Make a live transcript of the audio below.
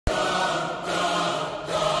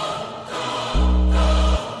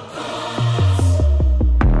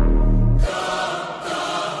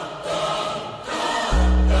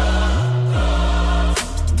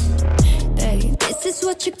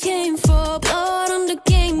what you came for. Blood on the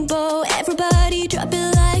game bow, everybody drop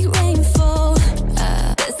it like rainfall.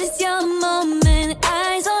 This is your moment,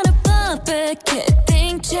 eyes on a puppet. Can't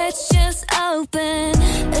think, chest just open.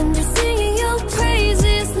 And they're singing your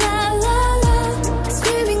praises, la la la.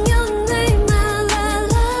 Screaming your name, la la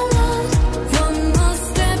la la. One more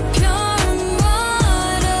step, you're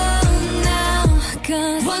immortal now.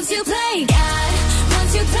 'Cause once you play God,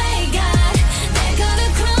 once you play God, they're gonna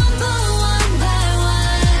crumble one by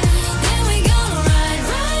one. Then we gonna ride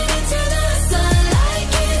right into the sun like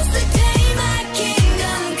it's the day my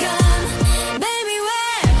kingdom come. Baby,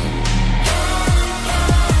 we're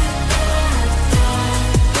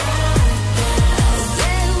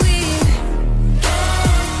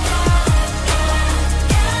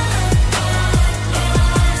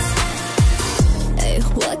Hey,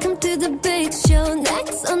 welcome to the big show.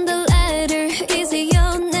 Next on the ladder, is it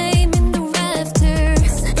your name in the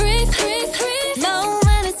rafters? Breathe, breathe, breathe. No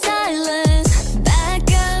one is silent. Bad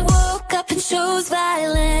guy woke up and chose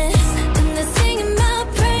violence. And they're singing my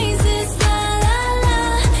praises, la la la.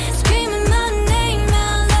 Screaming my name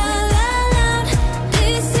out, la la la.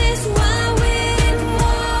 This is why we're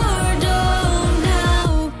immortal now.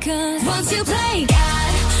 'Cause once you play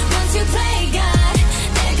God, once you play God,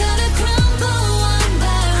 they're gonna crumble one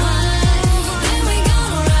by one. Then we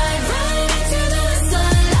gonna ride right into the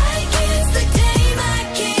sun like it's the day my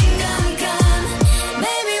kingdom come.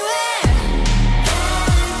 Baby, we're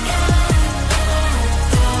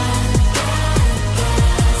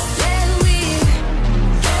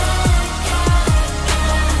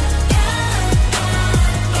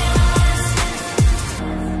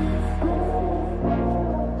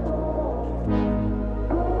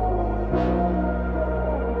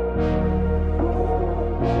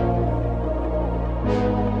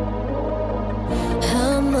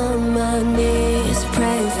I'm on my knees,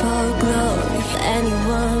 praying for glory.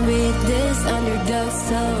 Anyone read this underdog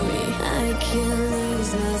story? I can't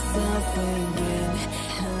lose myself again.